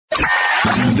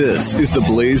This is the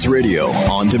Blaze Radio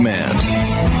on demand.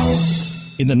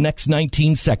 In the next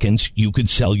 19 seconds, you could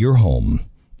sell your home.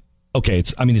 Okay,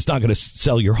 it's not going to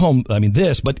sell your home,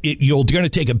 but you're going to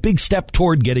take a big step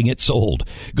toward getting it sold.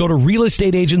 Go to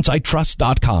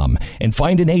realestateagentsitrust.com and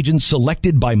find an agent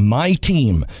selected by my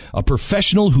team, a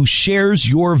professional who shares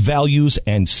your values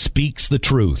and speaks the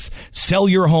truth. Sell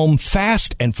your home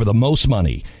fast and for the most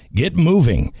money. Get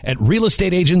moving at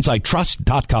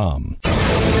realestateagentsitrust.com.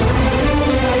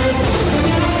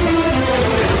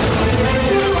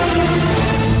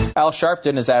 Al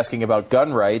Sharpton is asking about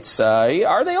gun rights.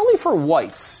 Are they only for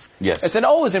whites? Yes. It's an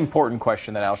always important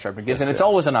question that Al Sharpton gives, and it's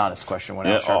always an honest question when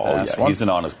Al Sharpton asks one. He's an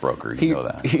honest broker. You know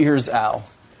that. Here's Al.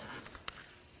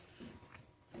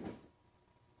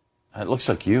 It looks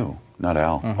like you, not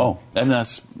Al. Mm-hmm. Oh, and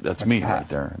that's me Pat. Right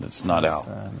there. That's not Al.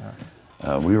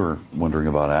 We were wondering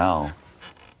about Al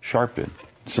Sharpton.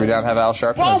 So we don't have Al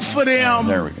Sharpton? Both of them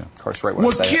there we go. Of course, right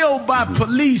were killed by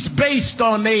police based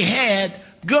on they had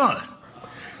guns.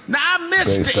 Now, I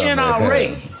missed the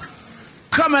NRA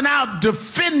coming out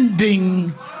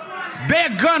defending their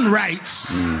gun rights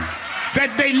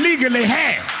that they legally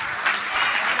have.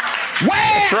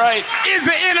 Where is the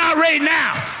NRA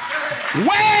now?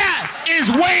 Where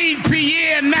is Wayne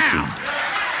Pierre now?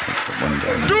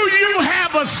 Do you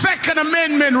have a Second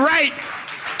Amendment right,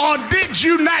 or did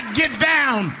you not get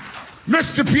down,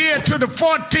 Mr. Pierre, to the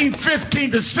 14th,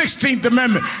 15th, and 16th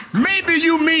Amendment? Maybe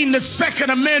you mean the Second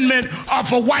Amendment are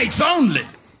for whites only.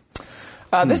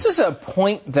 This is a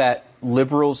point that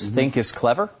liberals think is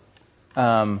clever.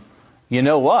 You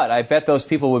know what? I bet those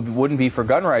people wouldn't be for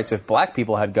gun rights if black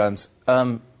people had guns.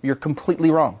 You're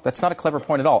completely wrong. That's not a clever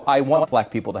point at all. I want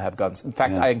black people to have guns. In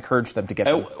fact, I encourage them to get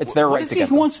them. It's their right to get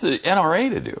them. What does he wants the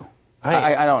NRA to do?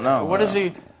 I don't know. What is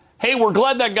he? Hey, we're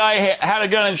glad that guy had a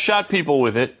gun and shot people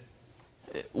with it.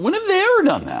 When have they ever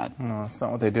done that? No, that's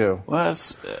not what they do. Well,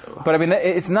 but I mean,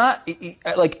 it's not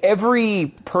like every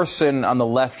person on the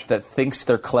left that thinks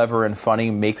they're clever and funny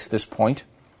makes this point.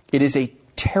 It is a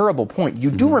terrible point.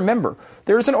 You do remember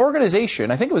there was an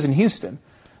organization, I think it was in Houston,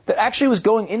 that actually was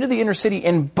going into the inner city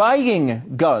and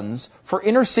buying guns for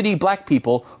inner city black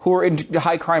people who were in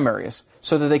high crime areas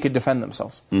so that they could defend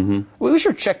themselves. Mm-hmm. We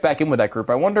should check back in with that group.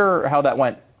 I wonder how that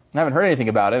went. I haven't heard anything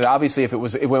about it. Obviously, if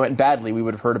it went badly, we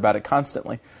would have heard about it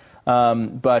constantly.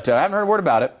 But I haven't heard a word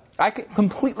about it. I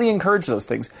completely encourage those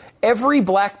things. Every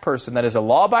black person that is a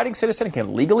law-abiding citizen and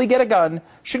can legally get a gun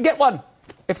should get one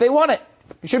if they want it.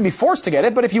 You shouldn't be forced to get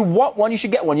it, but if you want one, you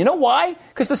should get one. You know why?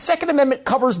 Because the Second Amendment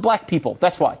covers black people.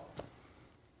 That's why.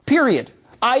 Period.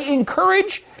 I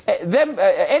encourage them,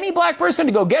 any black person,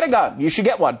 to go get a gun. You should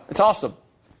get one. It's awesome.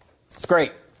 It's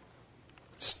great.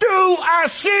 Stu, I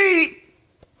see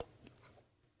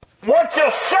what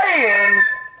you're saying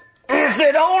is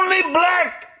that only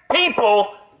black people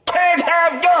can't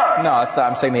have guns. No, it's not.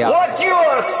 I'm saying the opposite. What you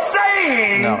are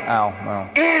saying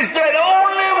is that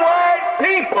only white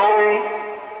people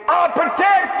are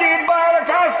protected by the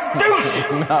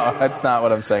Constitution. No, that's not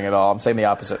what I'm saying at all. I'm saying the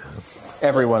opposite.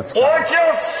 Everyone's covered. What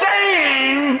you're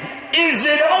saying is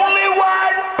that only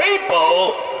white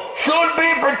people should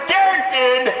be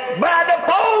protected by the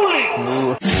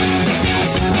police.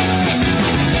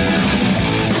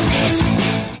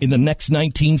 In the next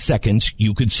 19 seconds,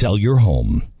 you could sell your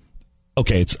home.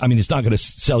 Okay, it's not going to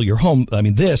sell your home,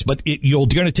 but you're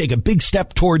going to take a big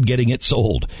step toward getting it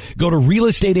sold. Go to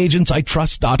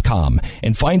realestateagentsitrust.com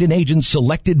and find an agent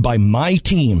selected by my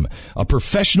team, a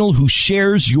professional who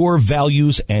shares your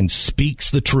values and speaks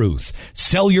the truth.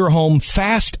 Sell your home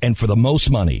fast and for the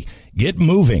most money. Get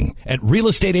moving at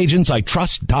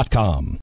realestateagentsitrust.com.